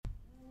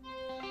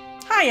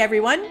Hi,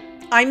 everyone.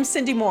 I'm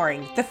Cindy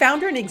Mooring, the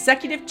founder and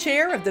executive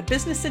chair of the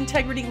Business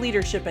Integrity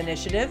Leadership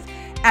Initiative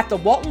at the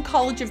Walton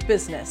College of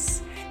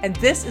Business, and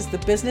this is the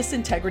Business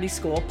Integrity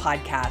School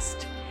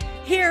podcast.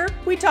 Here,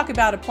 we talk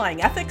about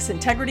applying ethics,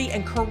 integrity,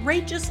 and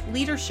courageous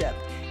leadership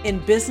in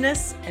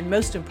business, and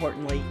most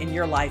importantly, in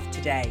your life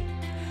today.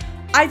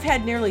 I've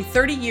had nearly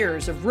 30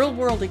 years of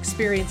real-world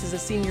experience as a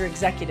senior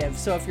executive,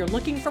 so if you're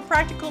looking for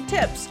practical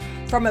tips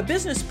from a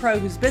business pro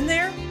who's been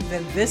there,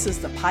 then this is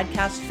the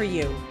podcast for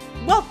you.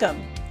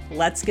 Welcome.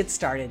 Let's get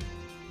started.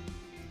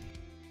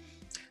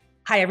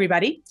 Hi,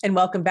 everybody, and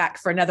welcome back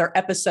for another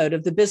episode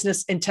of the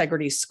Business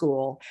Integrity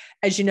School.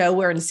 As you know,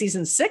 we're in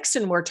season 6,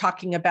 and we're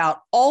talking about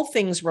all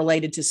things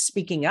related to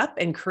speaking up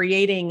and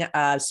creating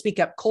a speak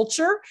up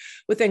culture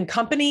within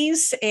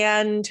companies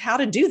and how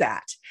to do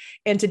that.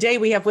 And today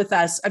we have with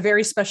us a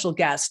very special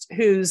guest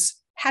who's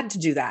had to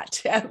do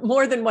that at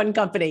more than one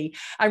company.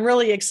 I'm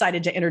really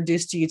excited to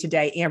introduce to you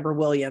today, Amber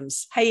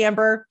Williams. Hey,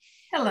 Amber.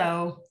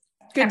 Hello.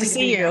 Good to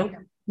see you.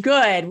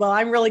 Good. Well,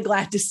 I'm really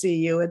glad to see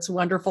you. It's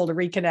wonderful to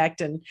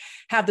reconnect and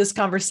have this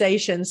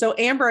conversation. So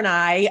Amber and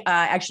I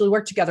actually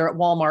worked together at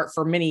Walmart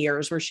for many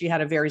years, where she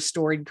had a very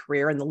storied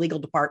career in the legal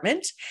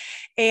department.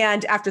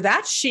 And after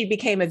that, she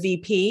became a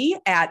VP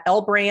at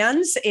L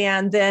Brands.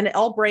 And then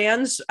L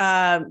Brands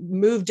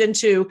moved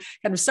into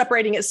kind of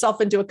separating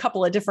itself into a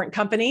couple of different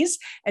companies.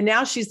 And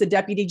now she's the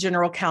Deputy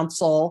General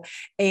Counsel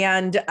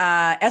and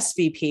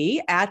SVP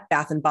at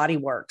Bath and Body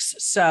Works.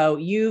 So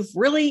you've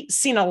really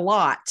seen a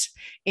lot,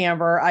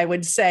 Amber, I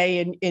would say,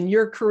 in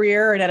your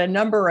career and at a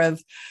number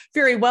of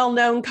very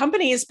well-known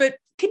companies. But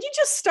could you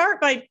just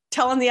start by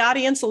telling the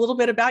audience a little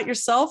bit about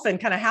yourself and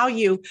kind of how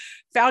you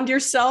found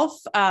yourself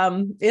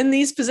in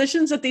these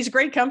positions at these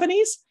great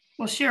companies?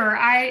 Well, sure.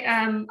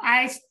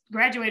 I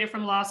graduated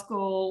from law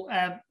school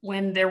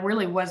when there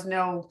really was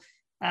no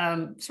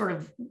sort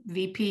of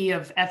VP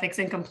of ethics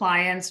and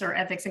compliance or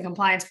ethics and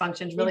compliance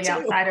functions really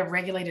outside of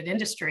regulated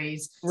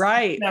industries.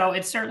 Right. So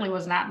it certainly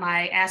was not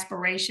my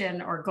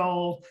aspiration or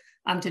goal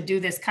to do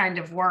this kind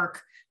of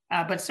work,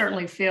 but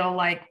certainly feel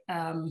like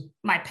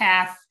my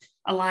path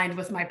aligned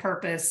with my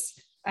purpose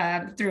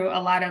through a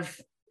lot of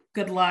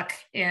good luck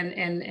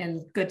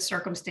and good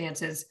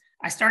circumstances.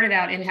 I started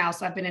out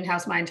in-house. I've been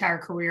in-house my entire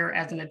career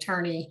as an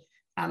attorney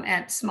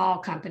at small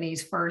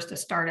companies, first a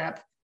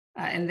startup,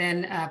 and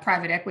then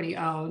private equity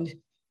owned.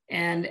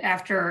 And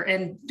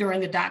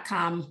during the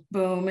dot-com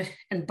boom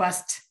and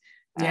bust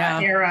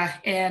era,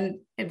 and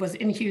it was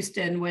in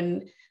Houston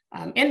when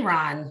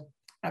Enron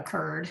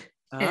occurred.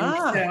 And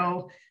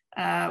so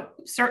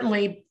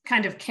certainly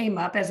kind of came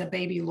up as a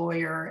baby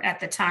lawyer at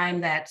the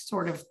time that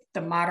sort of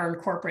the modern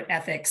corporate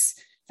ethics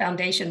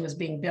foundation was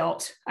being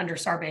built under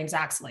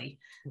Sarbanes-Oxley.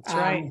 That's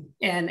right.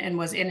 And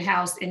was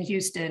in-house in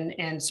Houston,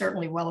 and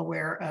certainly well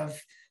aware of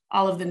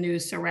all of the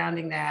news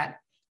surrounding that.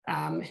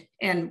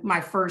 And my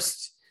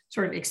first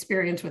sort of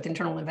experience with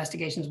internal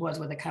investigations was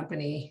with a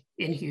company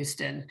in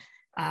Houston.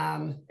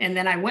 And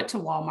then I went to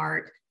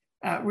Walmart.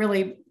 I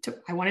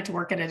wanted to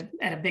work at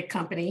a big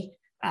company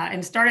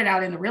and started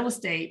out in the real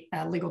estate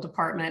legal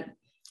department.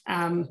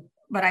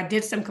 But I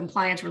did some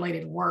compliance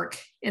related work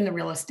in the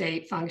real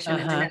estate function.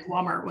 And then as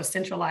Walmart was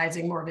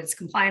centralizing more of its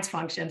compliance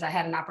functions, I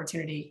had an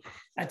opportunity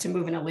to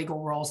move in a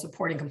legal role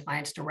supporting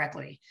compliance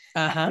directly.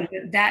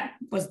 That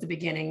was the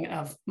beginning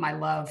of my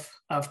love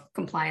of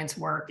compliance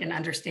work and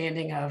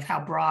understanding of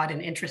how broad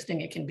and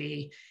interesting it can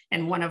be.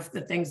 And one of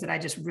the things that I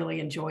just really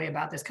enjoy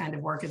about this kind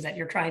of work is that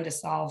you're trying to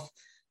solve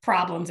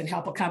problems and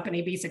help a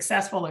company be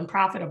successful and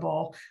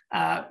profitable,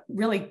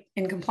 really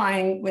in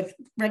complying with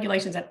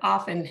regulations that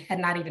often had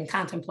not even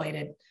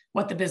contemplated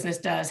what the business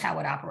does, how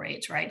it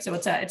operates, right? So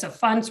it's a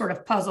fun sort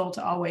of puzzle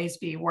to always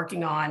be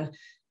working on,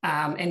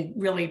 and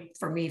really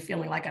for me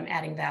feeling like I'm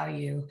adding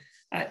value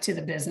to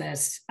the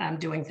business,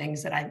 doing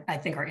things that I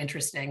think are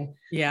interesting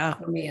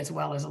for me as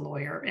well as a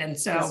lawyer. And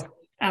so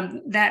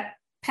that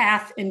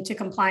path into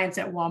compliance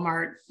at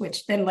Walmart,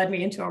 which then led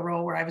me into a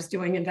role where I was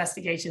doing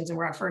investigations and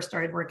where I first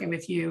started working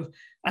with you,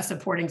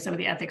 supporting some of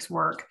the ethics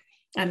work.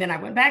 And then I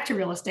went back to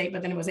real estate,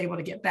 but then was able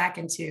to get back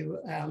into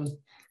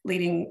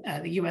leading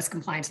the U.S.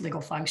 compliance legal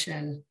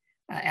function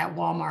at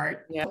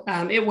Walmart.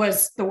 It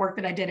was the work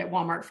that I did at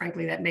Walmart,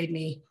 frankly, that made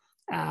me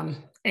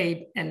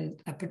a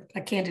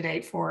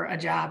candidate for a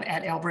job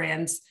at L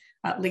Brands,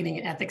 leading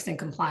in ethics and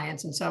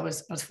compliance. And so I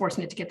was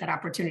fortunate to get that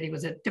opportunity. It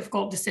was a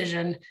difficult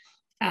decision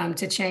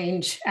to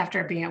change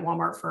after being at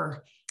Walmart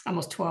for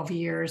almost 12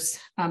 years.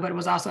 But it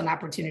was also an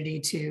opportunity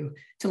to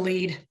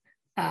lead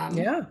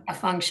a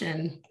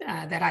function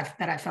that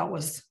I felt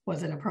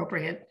was an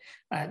appropriate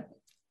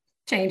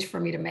change for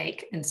me to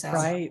make. And so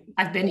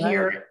I've been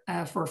here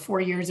for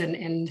 4 years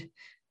and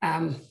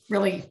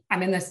really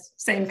I'm in this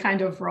same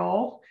kind of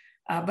role,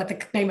 but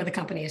the name of the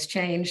company has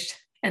changed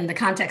and the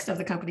context of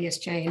the company has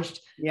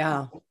changed.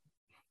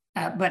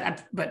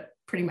 But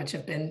pretty much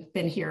have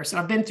been here. So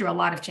I've been through a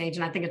lot of change.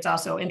 And I think it's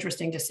also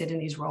interesting to sit in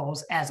these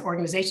roles as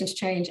organizations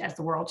change, as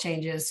the world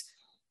changes,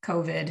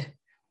 COVID,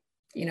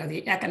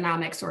 the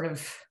economic sort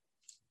of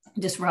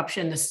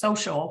disruption, the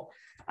social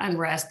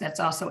unrest that's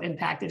also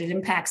impacted. It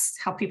impacts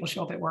how people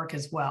show up at work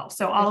as well.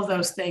 So all of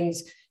those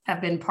things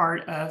have been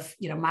part of,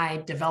 my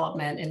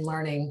development and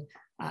learning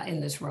in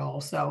this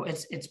role. So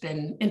it's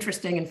been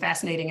interesting and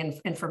fascinating.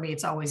 And for me,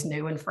 it's always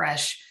new and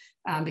fresh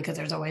because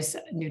there's always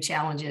new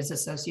challenges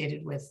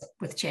associated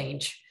with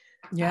change.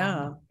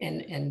 Yeah.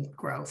 And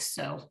growth.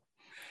 So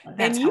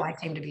that's how I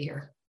came to be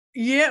here.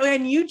 Yeah.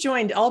 And you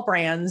joined L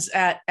Brands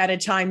at a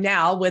time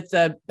now with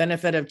the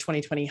benefit of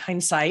 2020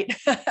 hindsight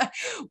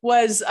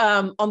was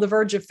on the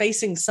verge of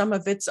facing some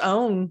of its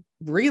own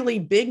really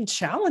big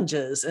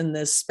challenges in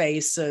this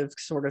space of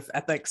sort of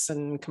ethics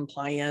and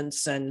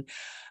compliance and,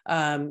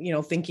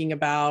 thinking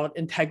about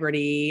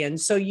integrity. And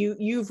so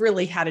you've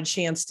really had a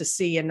chance to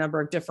see a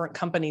number of different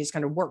companies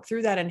kind of work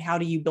through that. And how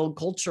do you build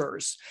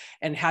cultures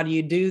and how do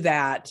you do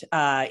that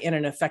in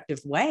an effective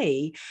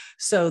way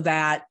so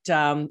that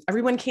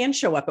everyone can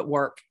show up at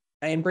work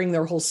and bring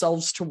their whole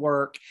selves to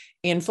work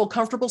and feel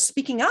comfortable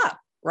speaking up,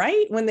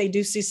 right? When they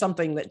do see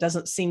something that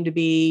doesn't seem to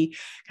be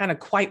kind of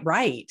quite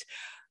right.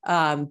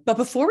 But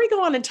before we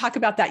go on and talk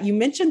about that, you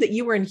mentioned that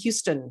you were in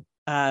Houston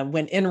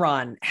when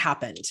Enron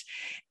happened.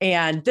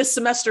 And this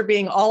semester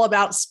being all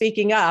about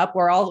speaking up,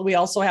 we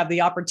also have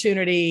the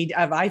opportunity,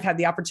 I've had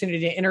the opportunity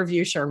to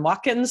interview Sharon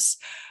Watkins,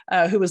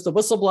 who was the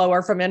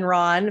whistleblower from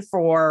Enron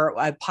for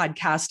a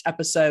podcast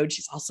episode.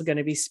 She's also going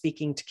to be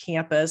speaking to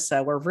campus.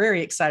 So we're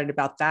very excited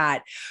about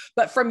that.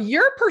 But from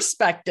your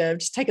perspective,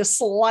 just take a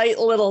slight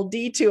little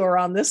detour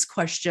on this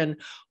question.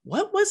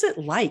 What was it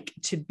like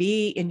to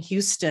be in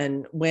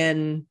Houston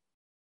when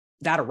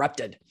that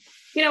erupted?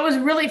 It was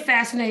really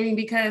fascinating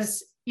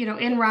because,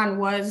 Enron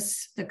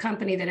was the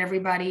company that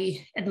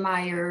everybody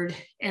admired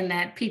and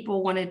that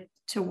people wanted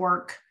to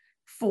work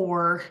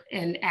for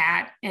and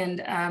at.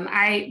 And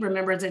I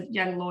remember as a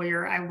young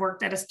lawyer, I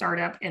worked at a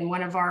startup and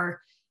one of our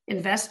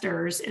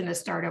investors in the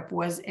startup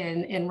was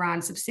an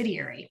Enron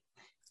subsidiary.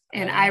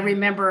 And I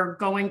remember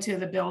going to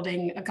the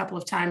building a couple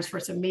of times for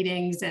some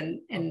meetings and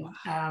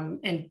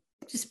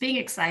just being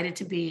excited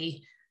to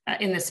be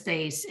in the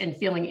space and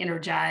feeling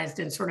energized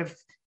and sort of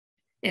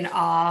in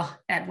awe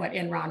at what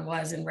Enron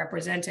was and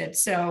represented.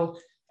 So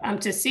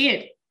to see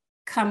it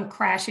come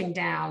crashing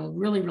down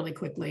really, really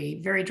quickly,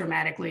 very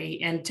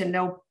dramatically, and to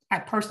know, I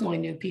personally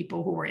knew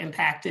people who were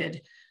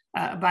impacted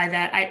by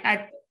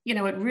that.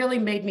 It really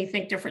made me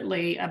think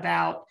differently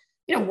about,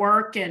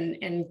 work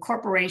and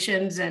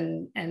corporations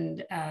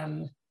and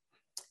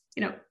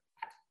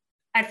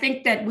I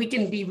think that we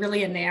can be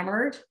really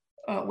enamored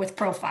with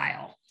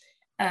profile.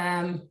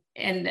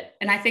 And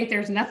I think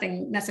there's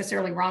nothing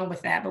necessarily wrong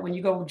with that. But when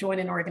you go join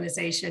an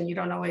organization, you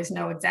don't always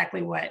know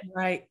exactly what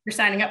you're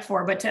signing up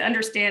for. But to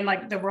understand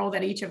like the role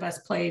that each of us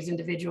plays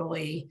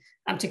individually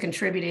to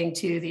contributing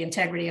to the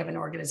integrity of an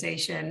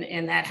organization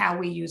and that how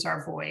we use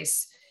our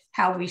voice,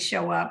 how we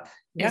show up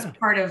is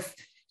part of,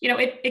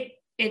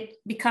 it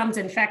becomes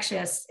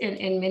infectious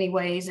in many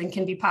ways and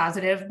can be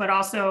positive. But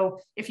also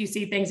if you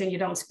see things and you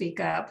don't speak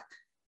up,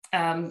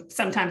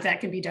 sometimes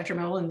that can be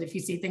detrimental. And if you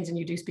see things and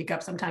you do speak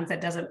up, sometimes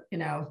that doesn't,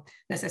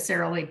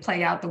 necessarily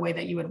play out the way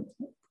that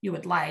you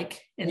would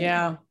like.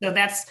 And so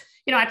that's,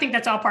 I think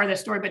that's all part of the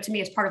story, but to me,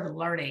 it's part of the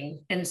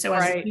learning. And so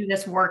as I do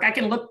this work, I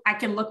can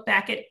look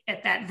back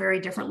at that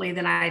very differently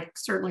than I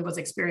certainly was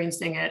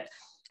experiencing it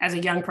as a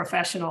young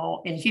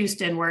professional in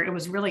Houston, where it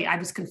was really, I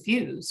was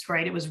confused,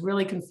 right? It was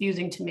really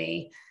confusing to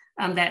me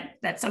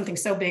that something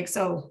so big,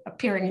 so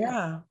appearing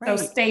so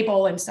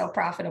stable and so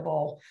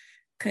profitable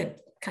could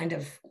kind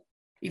of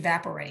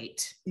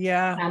evaporate.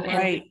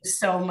 And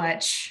so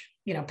much,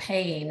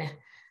 pain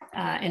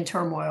and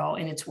turmoil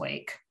in its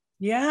wake.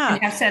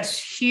 And have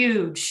such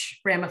huge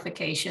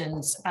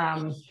ramifications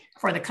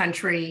for the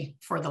country,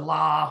 for the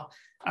law,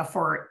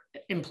 for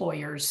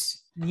employers.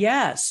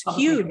 Yes,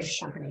 huge.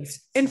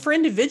 Companies. And for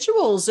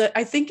individuals,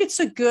 I think it's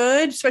a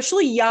good,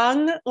 especially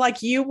young,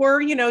 like you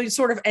were,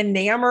 sort of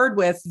enamored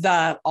with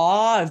the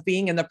awe of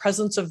being in the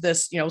presence of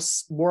this,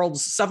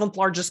 world's 7th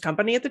largest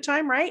company at the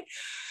time, right?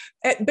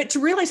 But to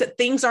realize that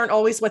things aren't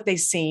always what they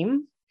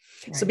seem.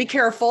 Right. So be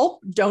careful.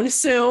 Don't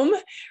assume,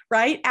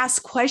 right?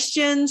 Ask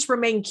questions,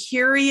 remain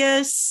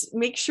curious,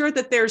 make sure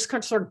that there's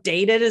sort of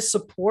data to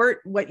support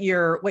what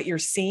you're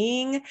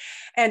seeing.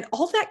 And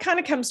all that kind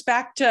of comes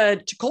back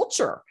to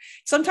culture.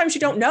 Sometimes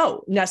you don't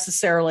know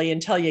necessarily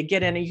until you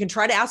get in and you can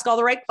try to ask all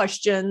the right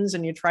questions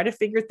and you try to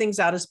figure things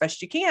out as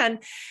best you can.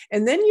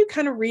 And then you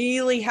kind of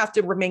really have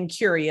to remain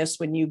curious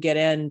when you get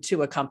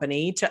into a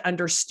company to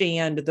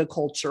understand the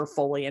culture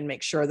fully and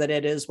make sure that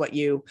it is what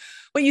you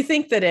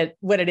think that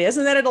what it is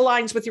and that it aligns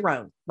with your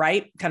own,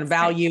 right? Kind of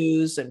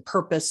values and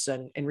purpose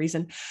and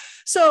reason.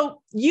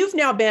 So you've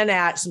now been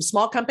at some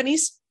small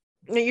companies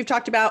that you've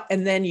talked about,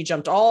 and then you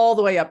jumped all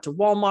the way up to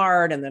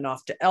Walmart and then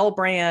off to L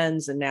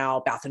Brands and now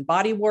Bath and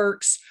Body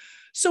Works.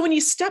 So when you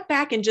step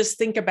back and just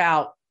think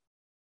about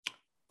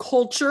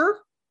culture,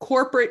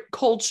 corporate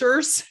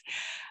cultures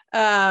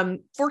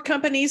for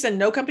companies, and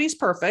no company's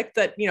perfect,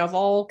 that, have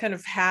all kind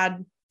of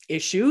had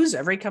issues.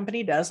 Every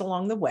company does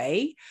along the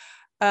way.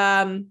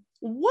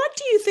 What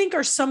do you think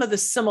are some of the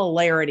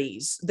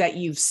similarities that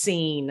you've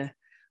seen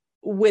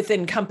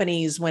within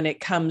companies when it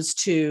comes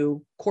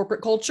to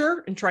corporate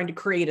culture and trying to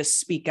create a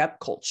speak up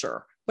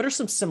culture? What are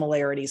some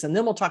similarities? And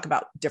then we'll talk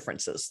about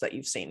differences that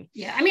you've seen.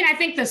 Yeah, I mean, I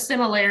think the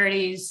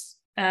similarities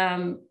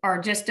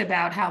are just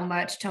about how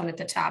much Tone at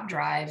the Top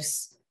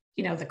drives,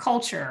 the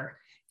culture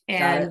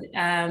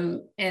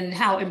and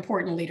how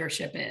important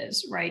leadership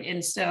is, right?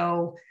 And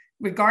so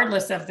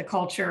regardless of the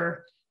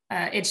culture,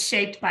 it's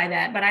shaped by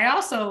that. But I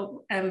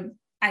also,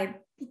 I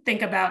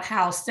think about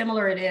how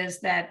similar it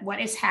is that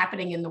what is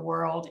happening in the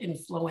world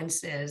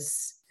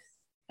influences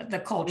the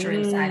culture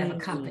inside of a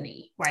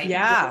company, right?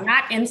 Yeah. We're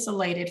not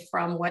insulated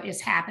from what is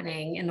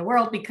happening in the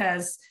world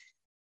because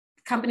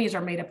companies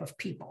are made up of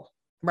people.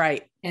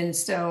 Right. And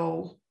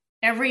so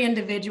every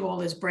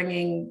individual is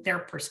bringing their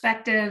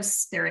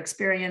perspectives, their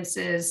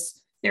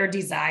experiences, their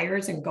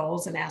desires and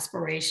goals and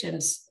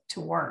aspirations to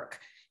work.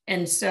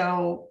 And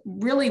so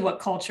really what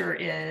culture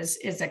is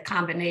a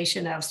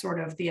combination of sort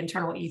of the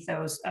internal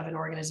ethos of an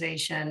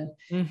organization,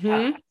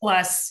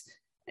 plus,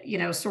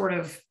 sort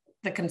of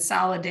the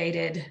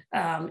consolidated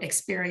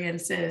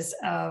experiences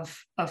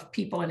of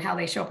people and how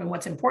they show up and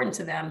what's important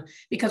to them.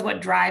 Because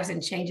what drives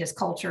and changes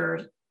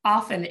culture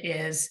often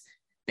is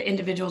the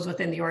individuals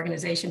within the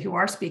organization who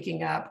are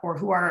speaking up or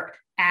who are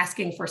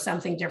asking for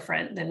something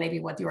different than maybe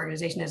what the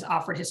organization has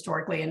offered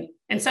historically.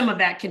 And some of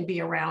that can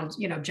be around,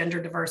 gender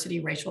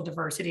diversity, racial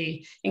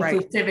diversity,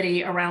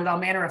 inclusivity, around all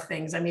manner of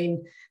things. I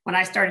mean, when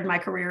I started my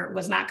career, it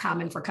was not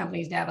common for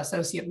companies to have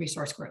associate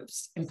resource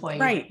groups,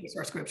 employee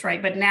resource groups,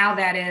 right? But now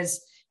that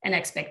is an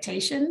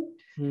expectation,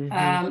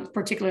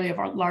 particularly of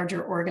our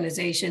larger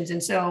organizations.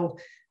 And so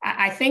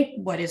I think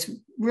what is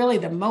really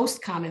the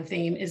most common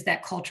theme is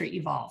that culture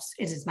evolves.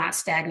 It is not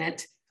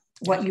stagnant.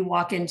 What you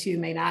walk into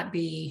may not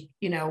be,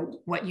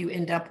 what you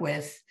end up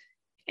with.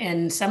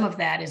 And some of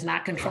that is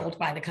not controlled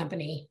by the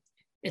company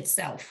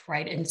itself,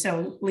 right? And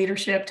so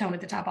leadership, Tone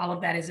at the Top, all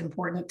of that is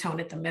important. Tone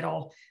at the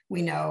middle,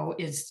 we know,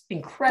 is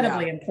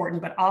incredibly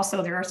important, but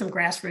also there are some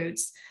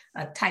grassroots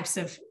types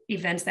of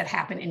events that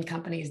happen in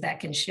companies that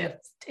can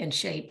shift and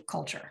shape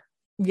culture.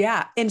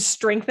 Yeah. And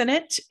strengthen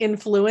it,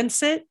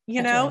 influence it,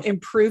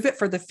 improve it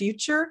for the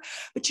future.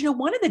 But,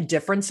 one of the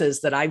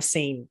differences that I've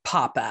seen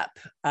pop up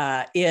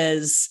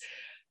is,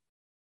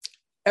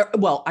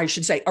 I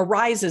should say,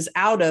 arises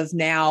out of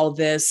now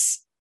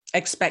this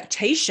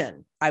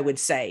expectation, I would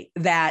say,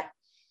 that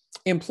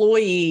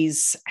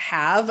employees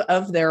have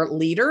of their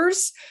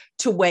leaders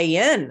to weigh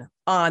in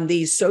on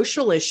these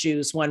social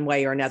issues one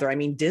way or another. I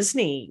mean,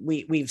 Disney,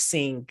 we've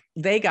seen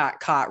they got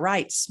caught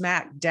right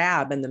smack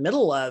dab in the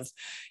middle of,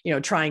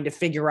 trying to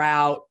figure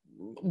out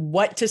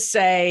what to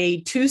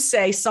say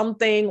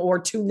something or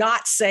to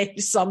not say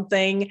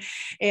something.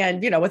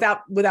 And,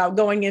 without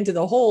going into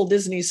the whole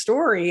Disney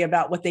story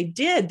about what they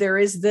did, there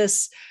is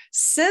this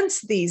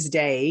sense these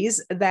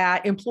days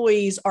that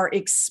employees are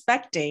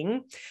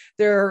expecting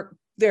their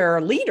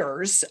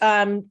leaders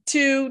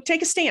to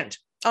take a stand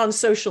on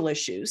social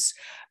issues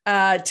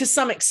to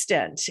some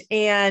extent.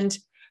 And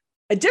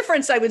a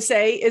difference, I would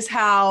say, is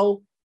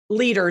how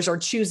leaders are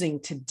choosing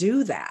to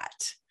do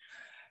that.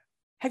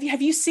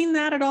 Have you seen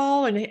that at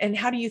all? And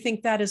how do you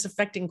think that is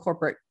affecting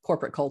corporate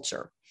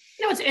culture?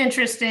 It's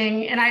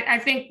interesting. And I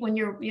think when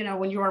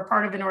you're a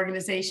part of an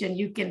organization,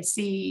 you can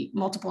see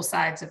multiple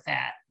sides of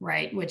that,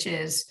 right? Which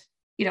is,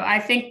 I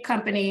think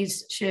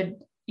companies should,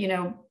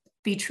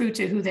 be true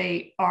to who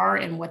they are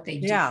and what they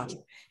do. Yeah.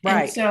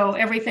 Right. And so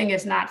everything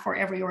is not for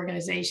every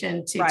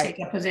organization to take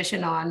a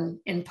position on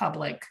in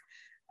public.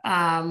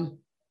 But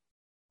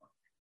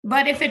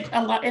if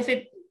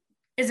it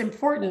is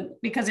important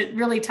because it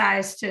really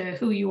ties to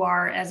who you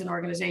are as an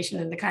organization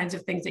and the kinds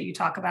of things that you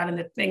talk about and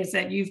the things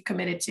that you've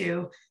committed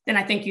to, then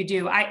I think you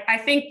do. I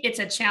think it's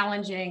a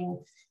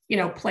challenging,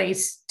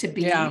 place to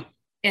be. Yeah.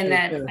 And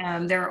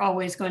that there are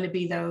always going to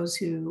be those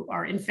who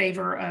are in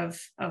favor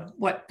of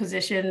what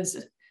positions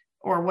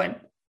or what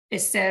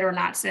is said or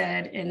not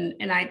said.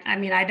 And I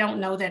mean, I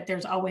don't know that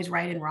there's always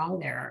right and wrong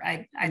there.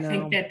 I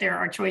think that there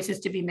are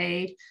choices to be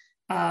made.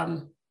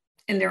 And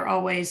there are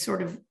always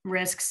sort of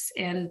risks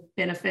and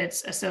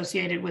benefits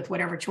associated with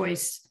whatever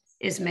choice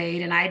is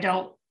made. And I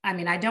don't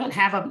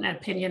have an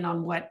opinion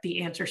on what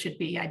the answer should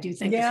be. I do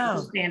think the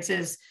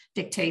circumstances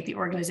dictate the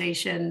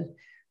organization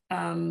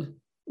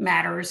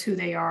matters, who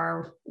they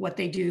are, what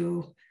they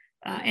do.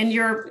 And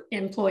your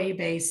employee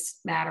base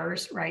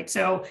matters, right?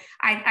 So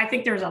I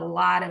think there's a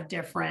lot of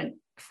different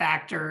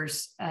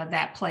factors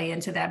that play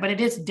into that, but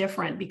it is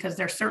different because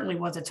there certainly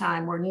was a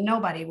time where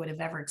nobody would have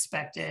ever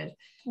expected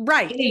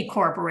any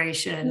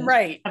corporation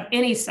of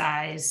any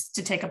size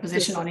to take a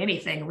position on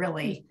anything,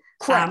 really,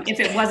 if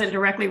it wasn't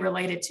directly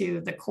related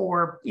to the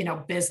core,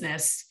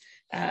 business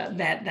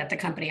that the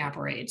company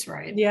operates,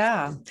 right?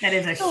 Yeah, that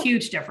is a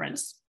huge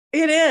difference.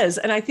 It is.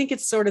 And I think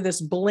it's sort of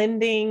this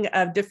blending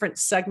of different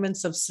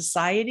segments of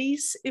society,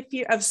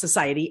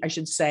 I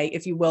should say,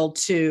 if you will,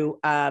 to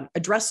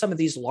address some of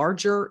these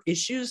larger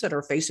issues that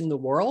are facing the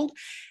world.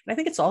 And I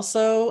think it's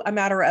also a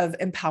matter of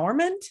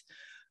empowerment,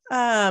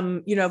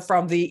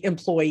 from the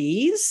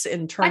employees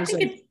in terms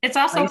of it's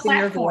also a raising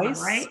their platform,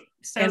 voice. right?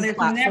 So there's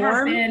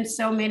never been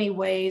so many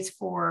ways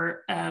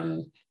for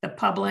the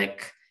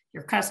public,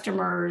 your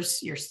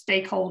customers, your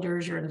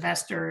stakeholders, your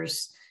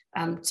investors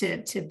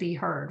to be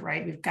heard,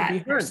 right? We've got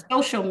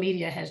social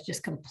media has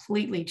just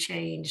completely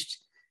changed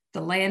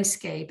the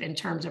landscape in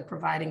terms of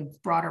providing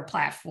broader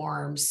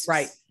platforms,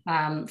 right,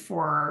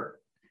 for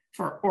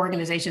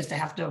organizations to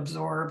have to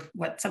absorb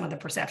what some of the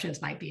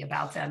perceptions might be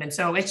about them. And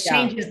so it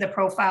changes the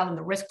profile and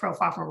the risk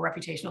profile from a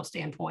reputational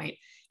standpoint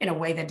in a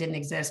way that didn't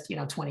exist,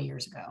 20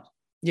 years ago.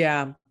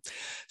 Yeah.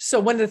 So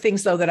one of the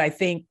things, though, that I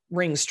think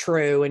rings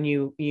true, and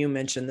you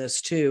mentioned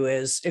this too,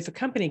 is if a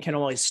company can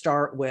always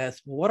start with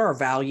what are our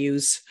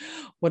values,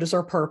 what is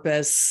our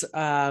purpose,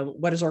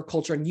 what is our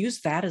culture, and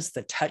use that as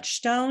the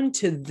touchstone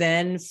to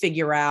then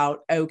figure out,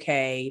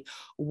 okay,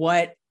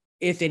 what,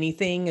 if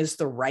anything, is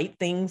the right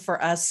thing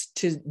for us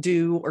to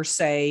do or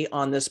say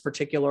on this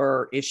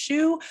particular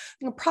issue,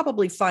 they'll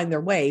probably find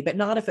their way, but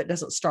not if it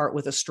doesn't start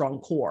with a strong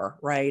core,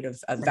 right,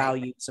 of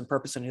values and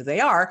purpose and who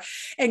they are.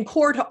 And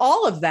core to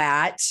all of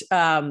that,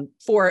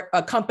 for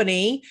a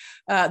company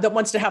that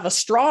wants to have a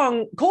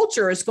strong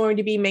culture is going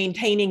to be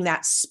maintaining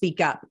that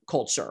speak up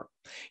culture.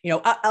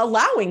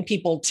 Allowing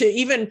people to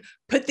even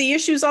put the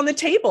issues on the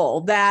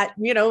table that,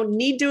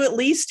 need to at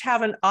least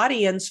have an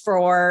audience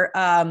for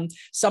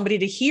somebody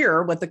to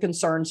hear what the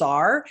concerns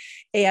are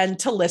and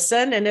to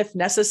listen, and if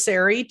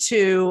necessary,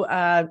 to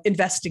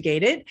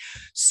investigate it.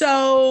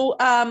 So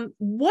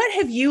what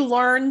have you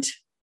learned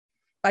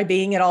by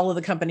being at all of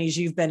the companies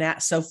you've been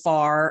at so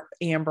far,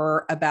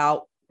 Amber,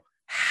 about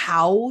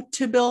how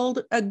to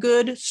build a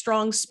good,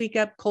 strong speak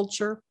up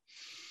culture?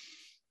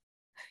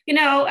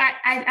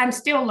 I'm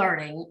still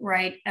learning,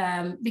 right?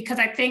 Because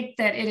I think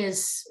that it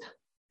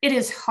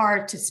is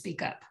hard to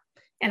speak up.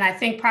 And I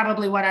think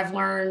probably what I've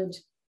learned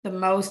the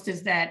most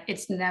is that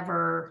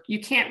you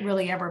can't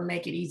really ever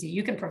make it easy.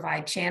 You can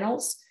provide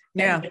channels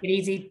that make it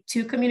easy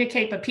to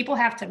communicate, but people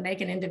have to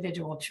make an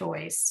individual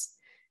choice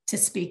to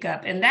speak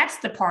up. And that's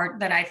the part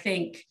that I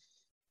think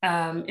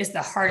is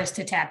the hardest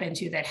to tap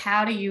into, that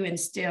how do you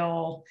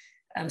instill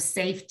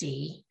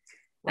safety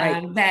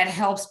that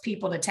helps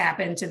people to tap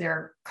into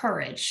their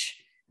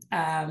courage,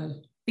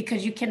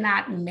 because you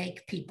cannot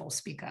make people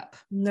speak up.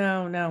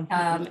 No.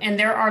 And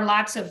there are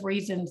lots of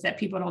reasons that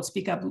people don't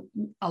speak up.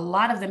 A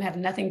lot of them have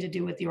nothing to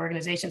do with the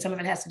organization. Some of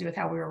it has to do with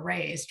how we were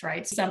raised,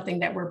 right? Something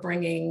that we're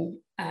bringing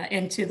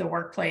into the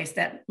workplace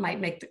that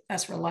might make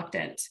us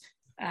reluctant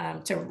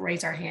to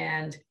raise our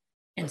hand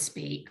and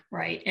speak,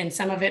 right? And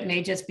some of it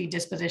may just be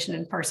disposition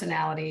and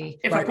personality.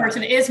 If a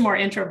person is more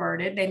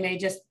introverted, they may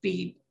just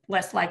be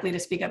less likely to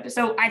speak up.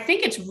 So I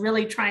think it's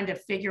really trying to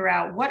figure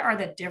out what are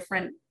the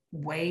different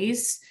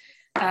ways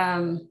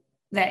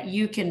that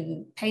you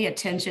can pay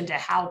attention to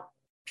how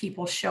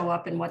people show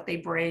up and what they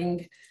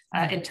bring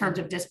in terms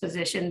of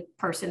disposition,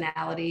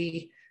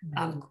 personality,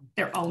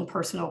 their own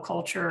personal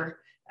culture,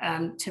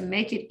 to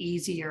make it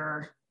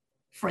easier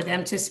for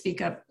them to speak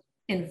up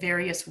in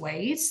various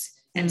ways.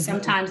 And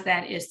sometimes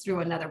that is through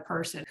another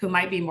person who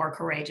might be more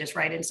courageous,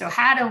 right? And so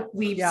how do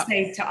we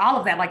say to all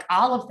of that, like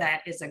all of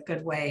that is a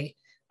good way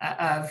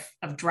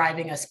of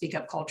driving a speak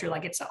up culture.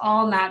 Like it's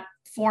all not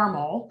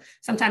formal.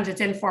 Sometimes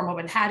it's informal,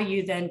 but how do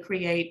you then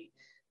create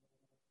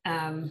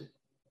a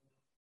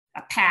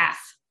path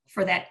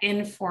for that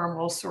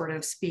informal sort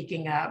of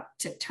speaking up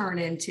to turn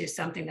into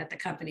something that the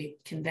company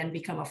can then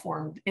become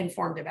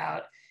informed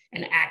about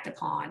and act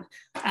upon.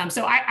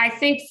 So I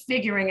think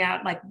figuring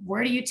out like,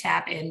 where do you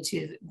tap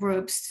into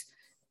groups,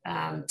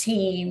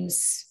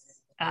 teams,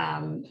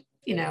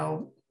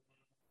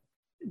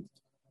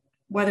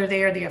 whether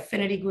they are the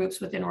affinity groups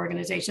within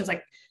organizations.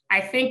 Like, I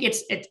think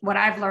it's what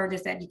I've learned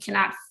is that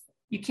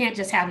you can't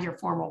just have your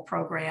formal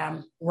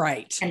program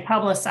and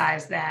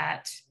publicize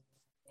that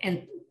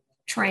and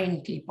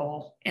train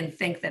people and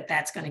think that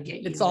that's going to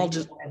get you. It's all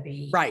just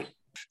right.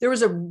 There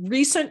was a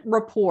recent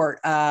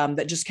report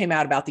that just came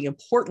out about the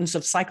importance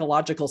of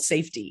psychological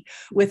safety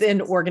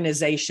within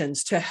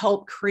organizations to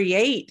help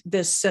create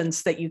this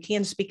sense that you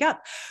can speak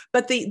up.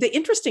 But the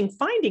interesting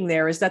finding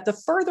there is that the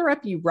further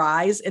up you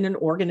rise in an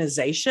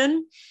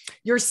organization,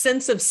 your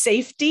sense of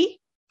safety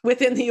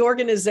within the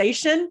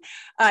organization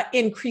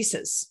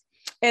increases.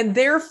 And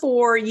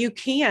therefore,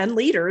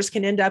 leaders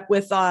can end up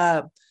with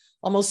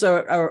almost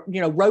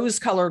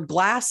rose-colored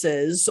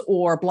glasses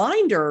or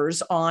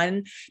blinders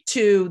on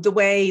to the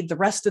way the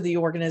rest of the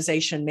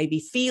organization may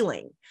be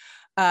feeling.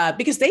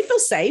 Because they feel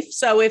safe.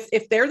 So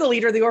if they're the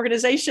leader of the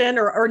organization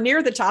or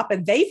near the top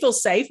and they feel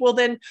safe, well,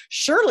 then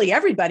surely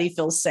everybody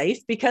feels safe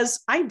because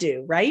I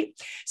do, right?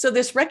 So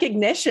this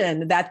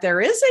recognition that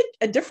there is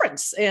a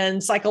difference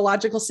in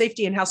psychological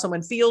safety and how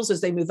someone feels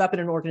as they move up in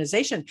an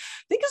organization,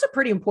 I think is a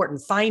pretty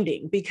important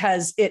finding,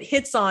 because it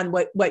hits on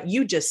what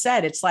you just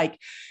said. It's like,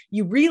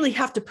 you really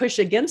have to push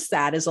against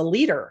that as a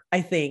leader,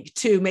 I think,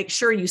 to make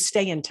sure you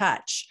stay in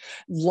touch.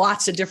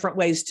 Lots of different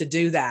ways to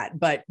do that,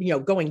 but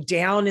going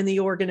down in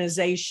the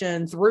organization,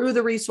 organization through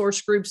the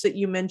resource groups that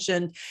you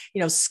mentioned,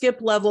 skip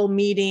level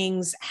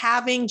meetings,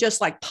 having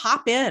just like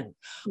pop in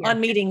on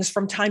meetings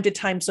from time to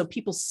time so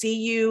people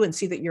see you and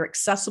see that you're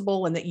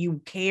accessible and that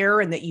you care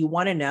and that you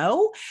want to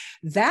know.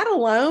 That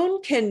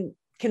alone can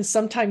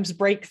sometimes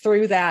break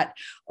through that,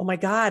 oh my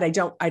God, I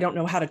don't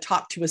know how to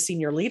talk to a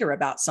senior leader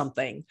about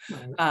something.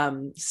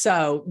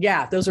 So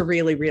yeah, those are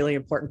really, really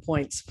important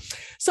points.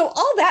 So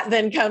all that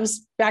then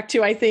comes back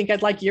to, I think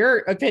I'd like your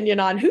opinion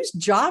on whose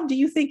job do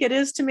you think it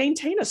is to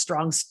maintain a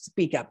strong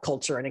speak up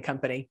culture in a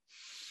company?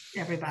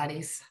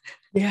 Everybody's.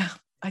 Yeah.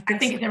 I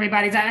think it's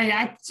everybody's.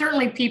 I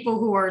certainly people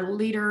who are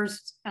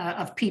leaders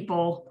of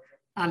people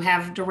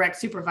have direct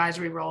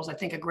supervisory roles. I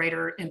think a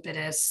greater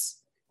impetus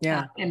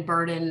and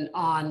burden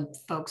on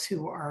folks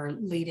who are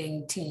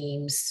leading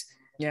teams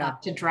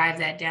to drive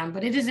that down.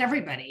 But it is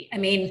everybody. I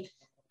mean,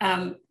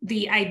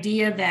 the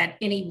idea that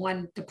any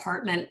one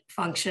department,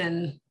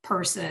 function,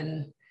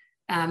 person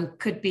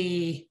could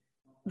be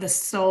the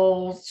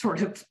sole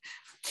sort of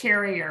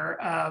carrier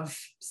of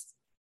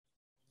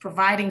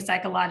providing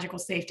psychological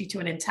safety to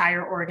an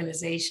entire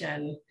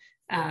organization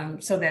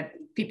so that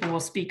people will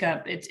speak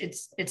up,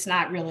 it's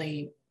not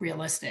really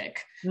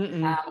realistic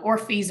or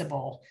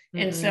feasible.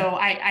 And so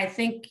I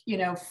think,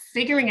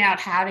 figuring out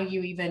how do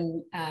you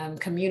even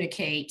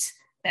communicate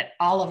that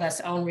all of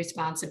us own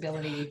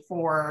responsibility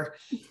for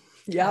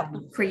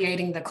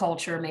creating the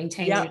culture,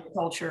 maintaining the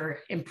culture,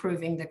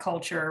 improving the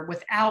culture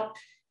without,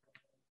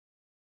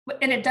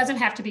 and it doesn't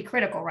have to be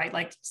critical, right?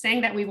 Like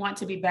saying that we want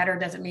to be better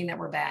doesn't mean that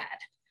we're bad.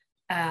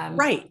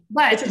 Right.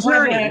 But it's a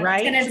journey,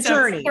 right? And it's a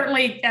journey.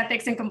 Certainly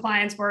ethics and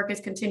compliance work is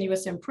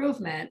continuous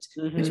improvement,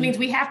 which means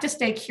we have to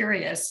stay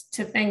curious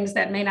to things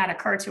that may not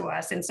occur to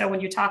us. And so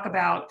when you talk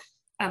about,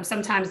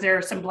 sometimes there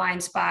are some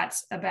blind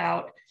spots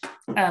about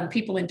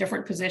people in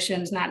different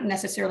positions, not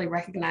necessarily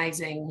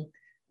recognizing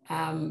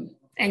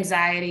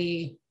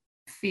anxiety,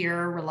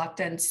 fear,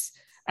 reluctance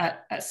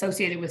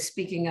associated with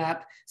speaking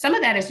up. Some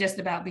of that is just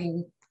about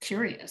being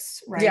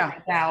curious, right? Yeah.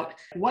 About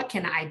what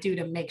can I do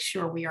to make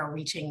sure we are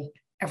reaching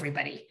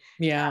everybody.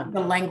 The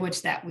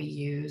language that we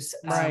use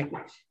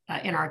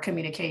in our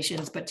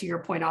communications. But to your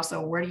point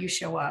also, where do you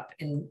show up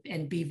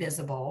and be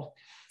visible?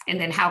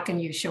 And then how can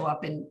you show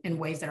up in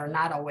ways that are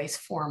not always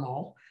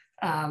formal,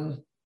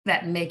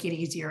 that make it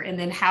easier? And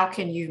then how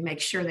can you make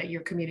sure that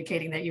you're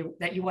communicating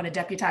that you want to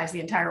deputize the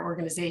entire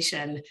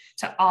organization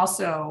to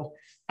also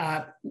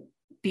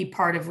be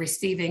part of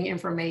receiving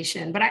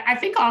information? But I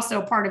think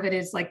also part of it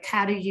is like,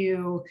 how do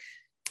you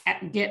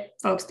get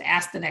folks to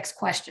ask the next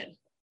question?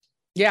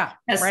 Yeah.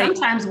 Because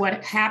sometimes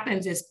what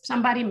happens is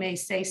somebody may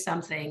say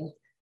something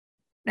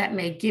that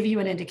may give you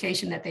an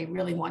indication that they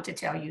really want to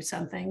tell you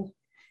something.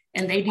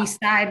 And they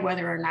decide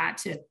whether or not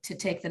to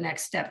take the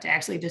next step to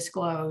actually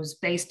disclose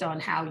based on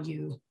how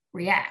you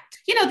react.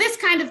 This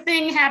kind of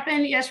thing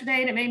happened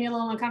yesterday and it made me a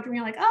little uncomfortable.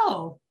 You're like,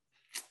 oh,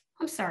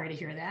 I'm sorry to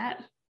hear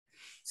that.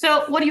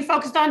 So what are you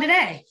focused on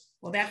today?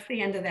 Well, that's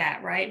the end of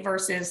that, right?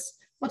 Versus,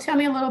 well, tell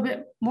me a little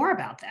bit more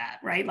about that,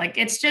 right? Like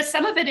it's just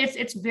some of it,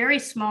 it's very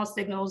small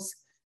signals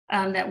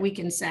that we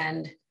can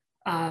send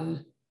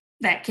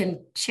that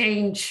can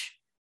change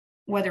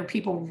whether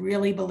people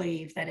really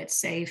believe that it's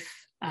safe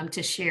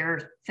to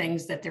share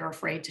things that they're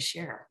afraid to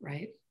share,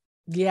 right?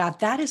 Yeah,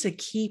 that is a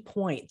key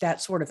point,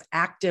 that sort of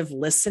active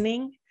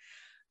listening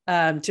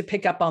to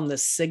pick up on the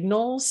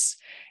signals.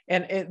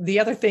 And the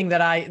other thing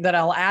that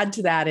I'll add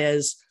to that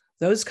is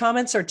those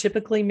comments are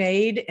typically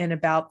made in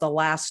about the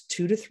last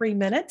 2 to 3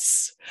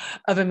 minutes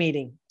of a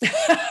meeting.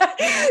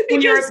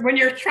 when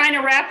you're trying to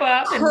wrap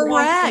up.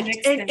 Correct.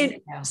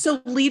 And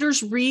so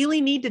leaders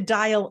really need to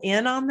dial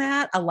in on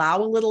that,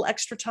 allow a little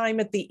extra time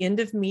at the end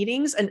of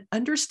meetings and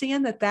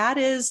understand that that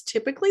is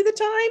typically the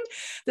time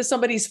that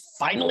somebody's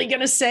finally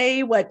going to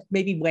say what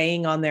may be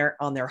weighing on their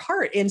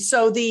heart. And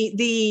so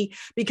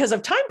because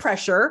of time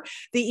pressure,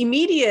 the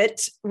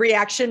immediate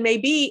reaction may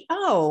be,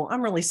 oh,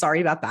 I'm really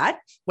sorry about that.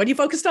 What are you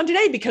focused on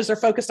today? Because they're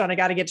focused on, I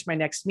got to get to my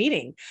next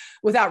meeting,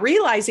 without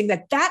realizing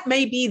that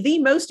may be the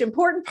most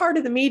important part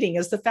of the meeting,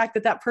 is the fact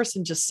that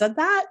person just said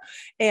that,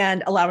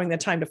 and allowing the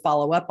time to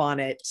follow up on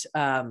it.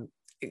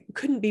 It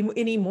couldn't be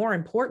any more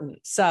important.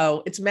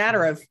 So it's a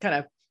matter of kind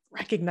of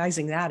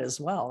recognizing that as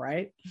well,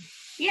 right?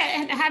 Yeah.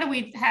 And how do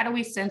we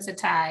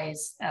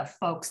sensitize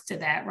folks to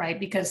that, right?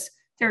 Because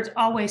there's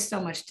always so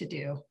much to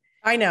do.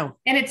 I know.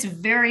 And it's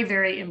very,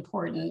 very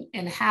important.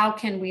 And how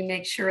can we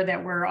make sure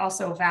that we're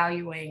also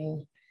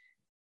valuing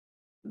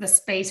the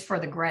space for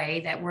the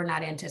gray that we're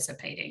not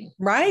anticipating?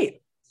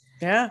 Right.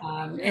 Yeah.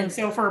 And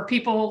so for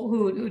people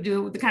who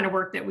do the kind of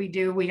work that we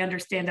do, we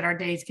understand that our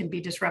days can be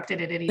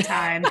disrupted at any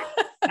time.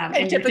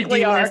 And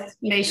typically your to-do list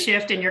may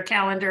shift and your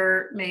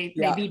calendar may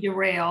be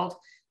derailed.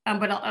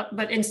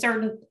 But in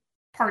certain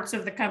parts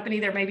of the company,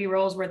 there may be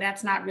roles where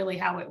that's not really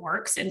how it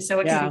works. And so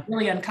it can be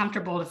really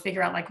uncomfortable to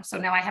figure out, like, so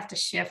now I have to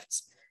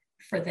shift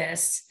for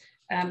this.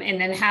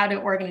 And then how do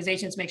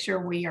organizations make sure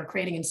we are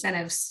creating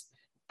incentives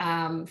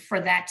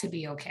for that to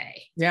be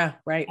okay? Yeah,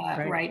 right.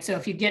 Right. So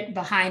if you get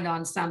behind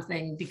on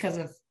something because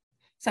of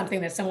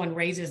something that someone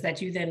raises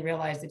that you then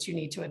realize that you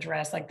need to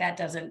address, like that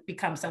doesn't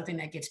become something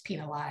that gets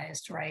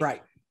penalized, right?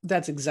 Right.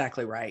 That's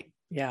exactly right.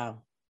 Yeah.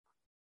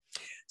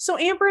 So,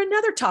 Amber,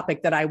 another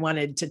topic that I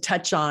wanted to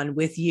touch on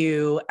with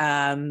you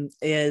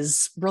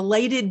is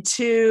related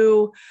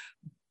to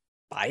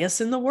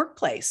bias in the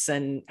workplace,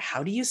 and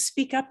how do you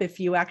speak up if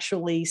you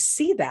actually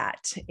see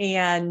that?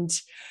 And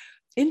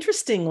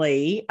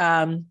interestingly,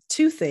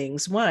 two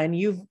things. One,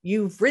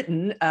 you've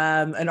written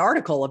an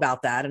article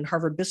about that in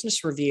Harvard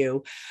Business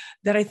Review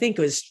that I think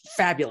was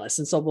fabulous,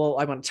 and so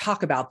I want to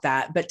talk about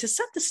that. But to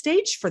set the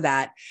stage for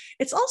that,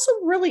 it's also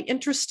really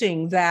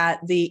interesting that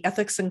the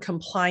Ethics and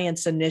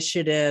Compliance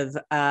Initiative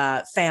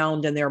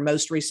found in their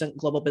most recent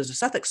Global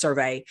Business Ethics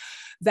Survey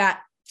that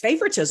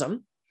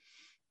favoritism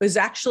is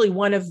actually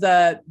one of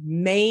the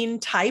main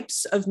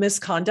types of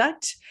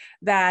misconduct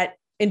that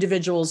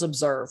individuals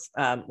observe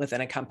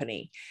within a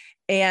company.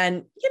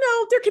 And,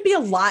 there could be a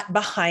lot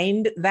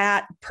behind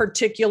that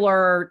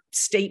particular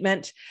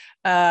statement,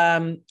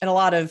 and a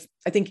lot of,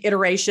 I think,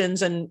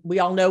 iterations. And we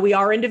all know we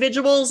are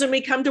individuals and we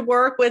come to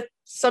work with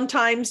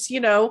sometimes,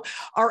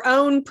 our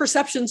own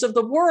perceptions of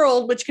the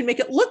world, which can make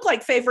it look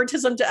like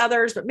favoritism to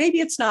others, but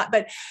maybe it's not.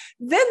 But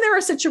then there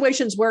are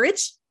situations where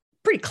it's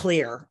pretty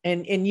clear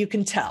and you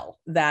can tell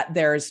that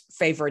there's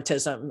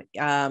favoritism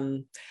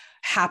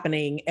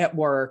happening at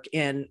work,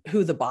 and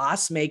who the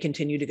boss may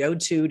continue to go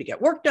to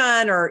get work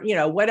done, or,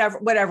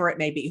 whatever it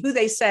may be, who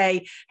they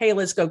say, hey,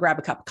 let's go grab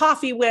a cup of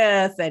coffee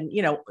with. And,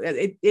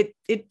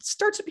 it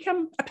starts to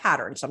become a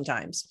pattern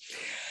sometimes.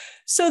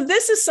 So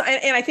this is,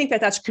 and I think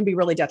that can be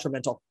really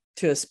detrimental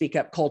to a speak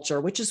up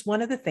culture, which is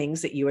one of the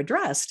things that you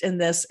addressed in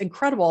this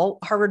incredible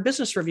Harvard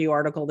Business Review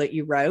article that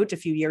you wrote a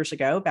few years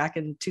ago, back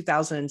in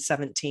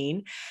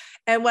 2017.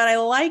 And what I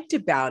liked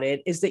about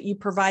it is that you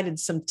provided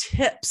some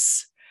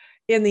tips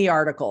in the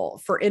article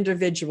for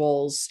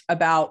individuals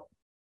about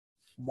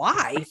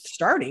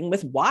starting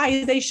with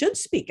why they should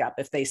speak up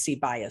if they see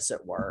bias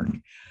at work.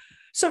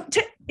 So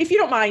if you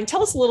don't mind,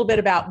 tell us a little bit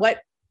about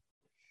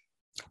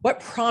what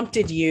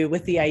prompted you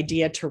with the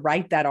idea to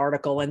write that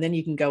article, and then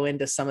you can go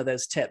into some of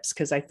those tips,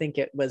 because I think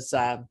it was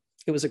a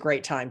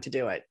great time to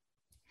do it.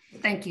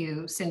 Thank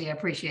you, Cindy. I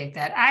appreciate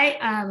that.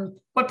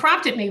 What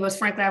prompted me was,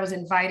 frankly, I was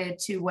invited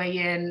to weigh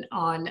in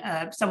on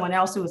someone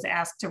else who was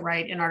asked to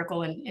write an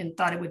article and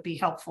thought it would be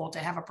helpful to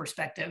have a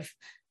perspective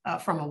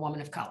from a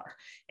woman of color.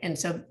 And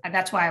so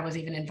that's why I was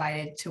even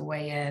invited to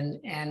weigh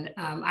in. And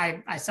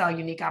I saw a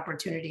unique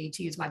opportunity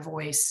to use my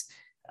voice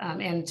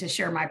and to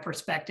share my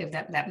perspective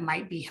that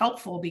might be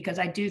helpful, because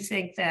I do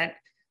think that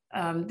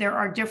there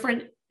are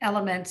different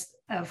elements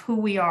of who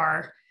we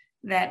are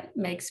that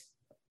makes,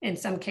 in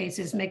some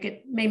cases,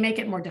 may make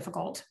it more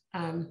difficult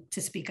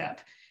to speak up.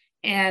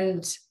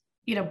 And,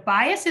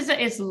 bias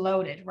is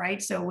loaded,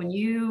 right? So when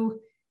you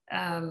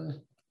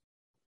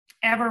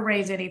ever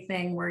raise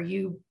anything where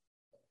you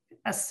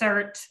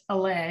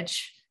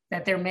allege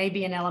that there may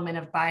be an element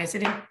of bias,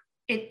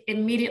 it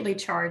immediately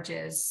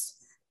charges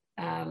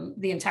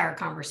the entire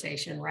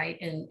conversation, right?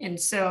 And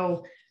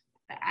so,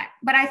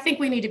 but I think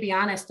we need to be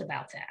honest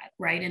about that,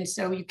 right? And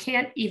so you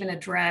can't even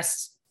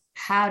address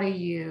how do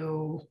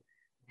you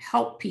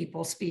help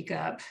people speak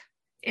up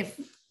if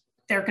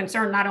they're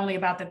concerned not only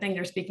about the thing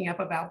they're speaking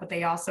up about, but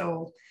they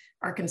also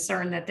are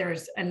concerned that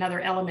there's another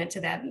element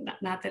to that.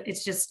 Not that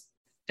it's just,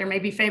 there may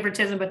be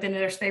favoritism, but then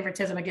there's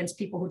favoritism against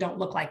people who don't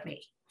look like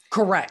me.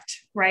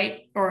 Correct.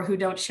 Right. Or who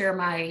don't share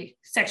my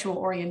sexual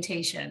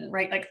orientation,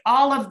 right? Like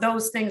all of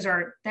those things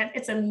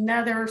it's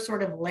another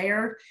sort of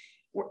layer.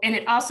 And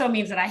it also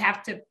means that I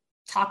have to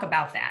talk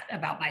about that,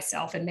 about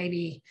myself. And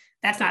maybe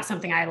that's not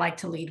something I like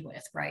to lead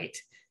with. Right.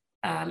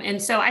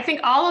 And so I think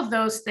all of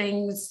those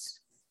things,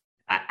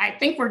 I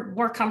think we're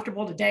more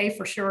comfortable today,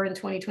 for sure, in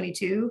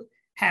 2022,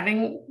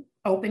 having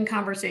open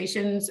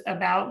conversations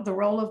about the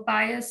role of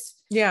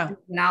bias. Yeah.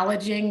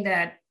 Acknowledging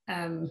that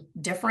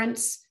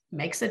difference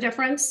makes a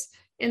difference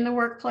in the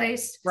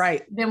workplace.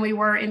 Right. Than we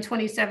were in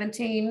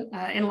 2017,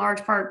 in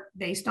large part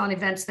based on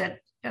events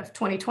of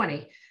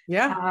 2020.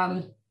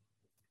 Yeah.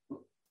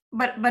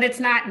 But it's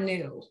not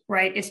new,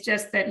 right? It's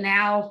just that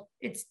now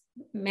it's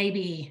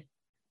maybe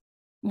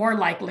more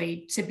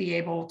likely to be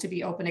able to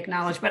be open,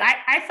 acknowledged. But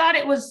I thought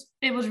it was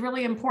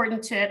really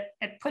important to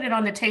put it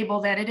on the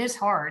table that it is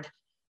hard,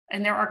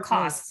 and there are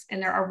costs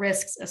and there are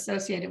risks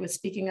associated with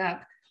speaking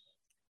up.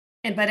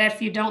 But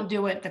if you don't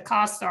do it, the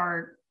costs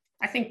are,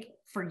 I think,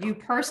 for you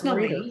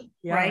personally,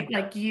 right?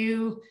 Like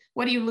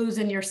what do you lose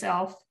in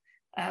yourself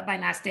by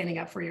not standing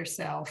up for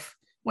yourself?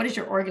 What does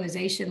your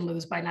organization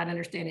lose by not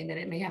understanding that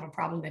it may have a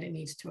problem that it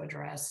needs to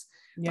address?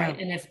 Yeah.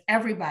 Right. And if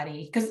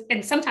everybody,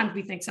 and sometimes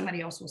we think somebody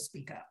else will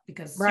speak up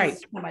because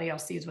somebody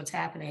else sees what's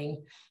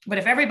happening. But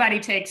if everybody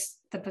takes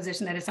the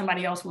position that if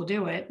somebody else will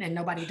do it and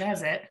nobody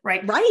does it,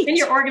 right? Then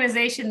your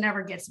organization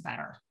never gets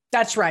better.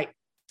 That's right.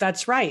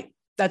 That's right.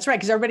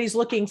 Because everybody's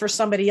looking for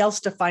somebody else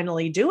to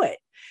finally do it.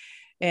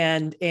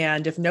 And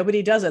if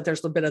nobody does it,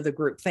 there's a bit of the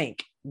group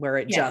think where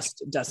it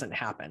just doesn't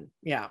happen.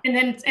 Yeah. And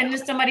then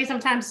somebody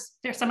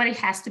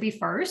has to be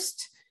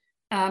first.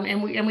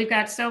 And we've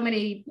got so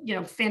many,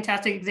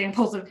 fantastic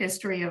examples of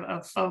history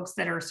of folks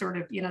that are sort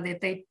of,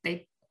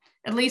 they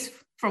at least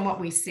from what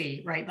we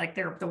see, right? Like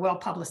they're well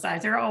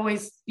publicized. There are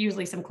always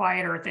usually some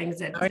quieter things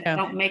that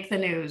don't make the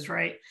news,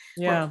 right?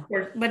 Yeah.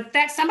 But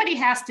that somebody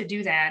has to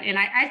do that. And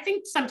I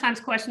think sometimes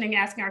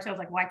asking ourselves,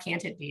 like, why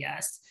can't it be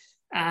us?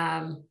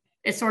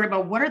 It's sort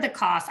of what are the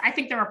costs? I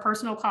think there are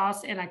personal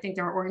costs, and I think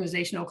there are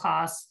organizational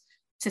costs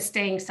to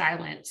staying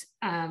silent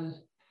and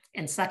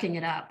sucking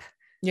it up.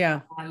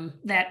 Yeah.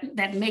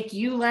 That make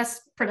you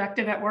less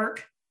productive at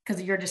work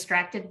because you're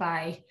distracted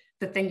by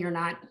the thing you're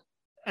not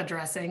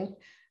addressing,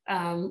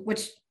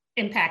 which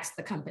impacts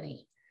the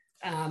company.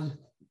 And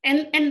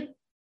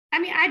I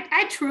mean,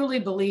 I truly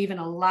believe in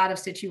a lot of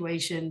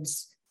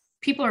situations,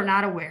 people are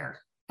not aware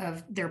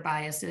of their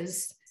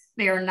biases.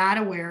 They are not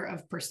aware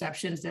of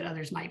perceptions that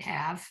others might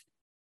have.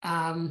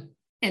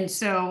 And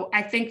so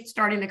I think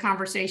starting the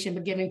conversation,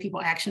 but giving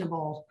people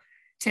actionable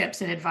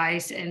tips and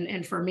advice.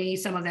 And for me,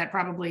 some of that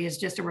probably is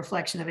just a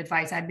reflection of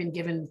advice I've been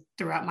given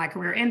throughout my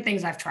career and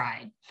things I've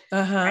tried.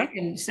 Right?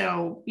 And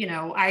so,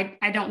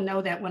 I don't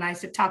know that when I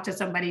talk to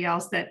somebody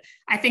else that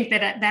I think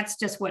that that's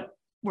just what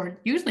we're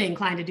usually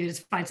inclined to do, is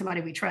find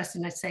somebody we trust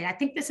and I say, I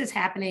think this is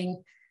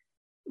happening.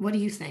 What do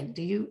you think?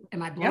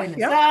 Am I blowing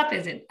this up?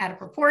 Is it out of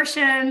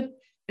proportion?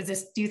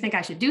 Do you think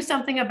I should do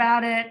something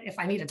about it? If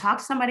I need to talk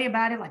to somebody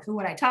about it, like who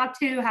would I talk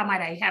to? How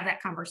might I have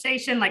that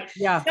conversation? Like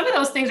some of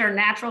those things are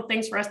natural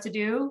things for us to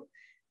do,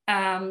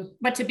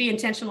 but to be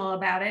intentional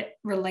about it,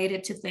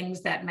 related to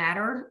things that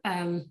matter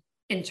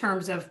in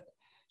terms of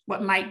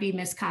what might be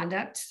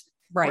misconduct,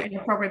 or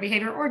inappropriate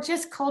behavior, or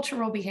just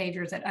cultural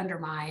behaviors that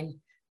undermine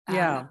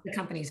the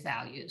company's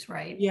values,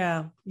 right?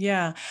 Yeah.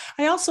 Yeah.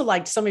 I also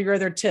liked some of your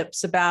other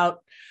tips about,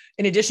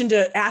 in addition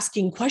to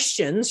asking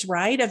questions,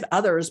 right, of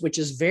others, which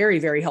is very,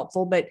 very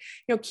helpful, but,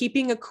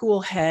 keeping a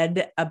cool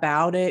head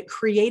about it,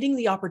 creating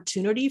the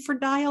opportunity for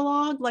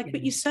dialogue, like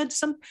what you said,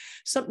 some,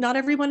 not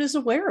everyone is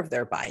aware of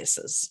their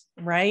biases,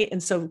 right?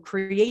 And so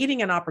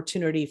creating an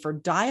opportunity for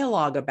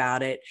dialogue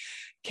about it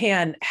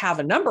can have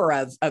a number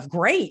of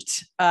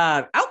great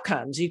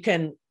outcomes. You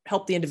can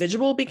help the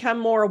individual become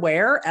more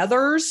aware.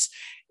 Others,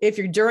 if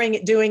you're doing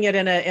it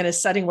in a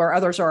setting where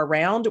others are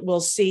around,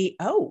 will see,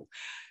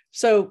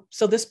 so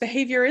this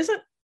behavior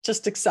isn't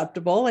just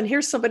acceptable. And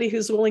here's somebody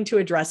who's willing to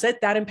address it.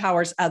 That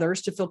empowers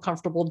others to feel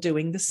comfortable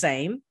doing the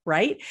same,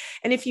 right?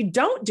 And if you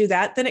don't do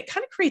that, then it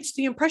kind of creates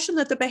the impression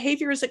that the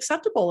behavior is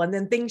acceptable. And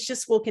then things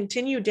just will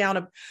continue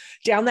down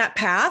that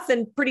path.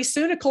 And pretty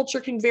soon a culture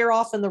can veer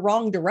off in the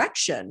wrong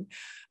direction.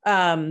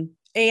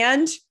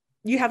 And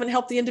you haven't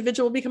helped the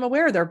individual become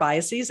aware of their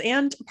biases,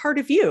 and part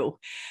of you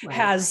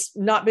has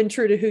not been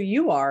true to who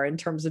you are in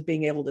terms of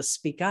being able to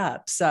speak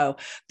up. So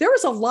there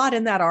was a lot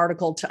in that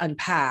article to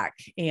unpack,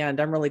 and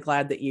I'm really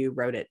glad that you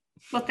wrote it.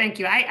 Well, thank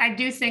you. I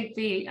do think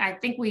I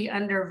think we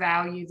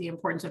undervalue the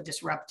importance of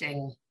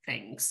disrupting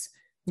things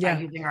by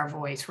using our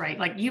voice, right?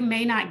 Like you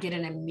may not get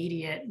an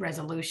immediate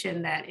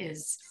resolution that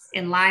is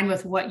in line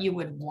with what you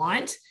would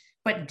want,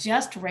 but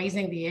just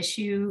raising the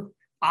issue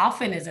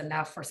often is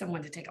enough for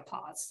someone to take a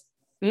pause.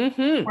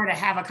 Or to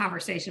have a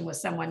conversation with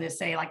someone to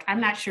say, like,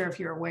 I'm not sure if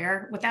you're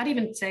aware, without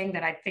even saying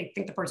that I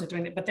think the person's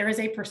doing it, but there is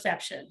a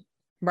perception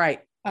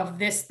of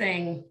this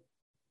thing,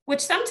 which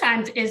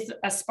sometimes is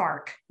a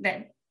spark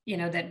that,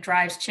 that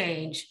drives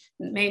change.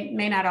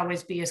 May not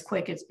always be as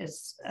quick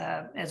as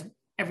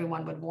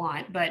everyone would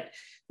want, but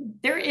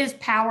there is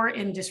power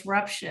in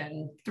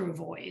disruption through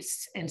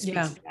voice and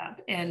speaking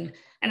up. And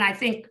I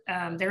think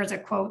there is a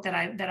quote that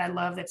I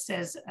love that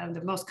says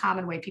the most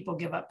common way people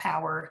give up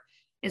power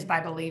is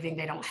by believing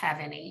they don't have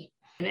any.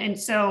 And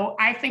so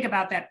I think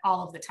about that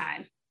all of the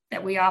time,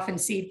 that we often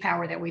cede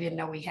power that we didn't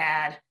know we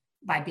had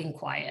by being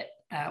quiet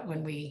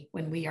when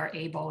we are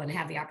able and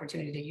have the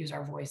opportunity to use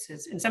our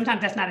voices. And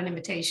sometimes that's not an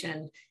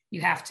invitation.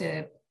 You have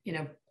to,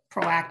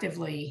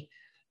 proactively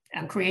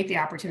create the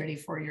opportunity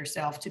for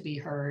yourself to be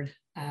heard.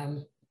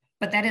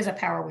 But that is a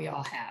power we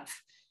all have.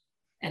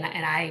 And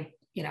I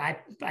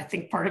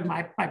think part of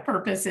my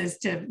purpose is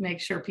to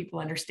make sure people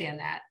understand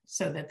that,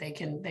 so that they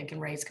can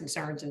raise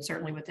concerns. And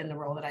certainly within the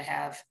role that I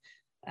have,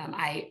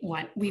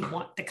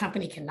 the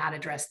company cannot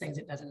address things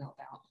it doesn't know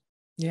about.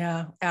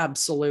 Yeah,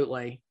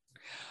 absolutely.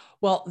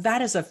 Well,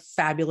 that is a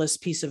fabulous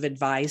piece of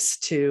advice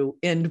to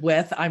end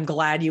with. I'm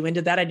glad you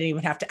ended that. I didn't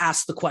even have to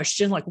ask the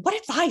question, like, what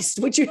advice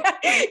would you have?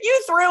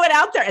 You threw it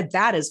out there. And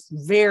that is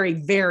very,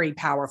 very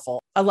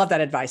powerful. I love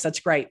that advice. That's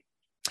great.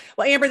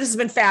 Well, Amber, this has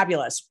been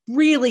fabulous.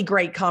 Really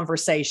great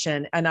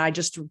conversation. And I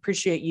just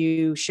appreciate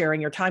you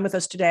sharing your time with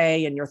us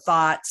today and your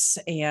thoughts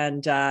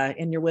and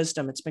your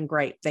wisdom. It's been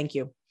great. Thank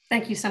you.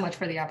 Thank you so much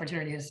for the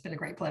opportunity. It's been a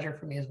great pleasure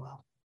for me as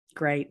well.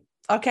 Great.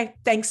 Okay.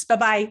 Thanks.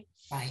 Bye-bye.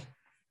 Bye.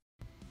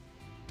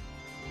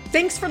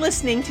 Thanks for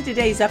listening to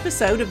today's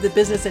episode of the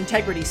Business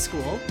Integrity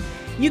School.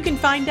 You can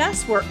find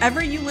us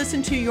wherever you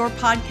listen to your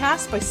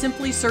podcast by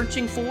simply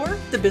searching for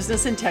the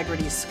Business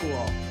Integrity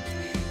School.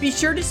 Be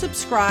sure to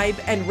subscribe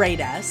and rate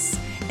us,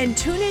 and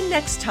tune in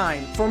next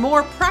time for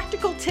more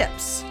practical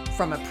tips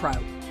from a pro.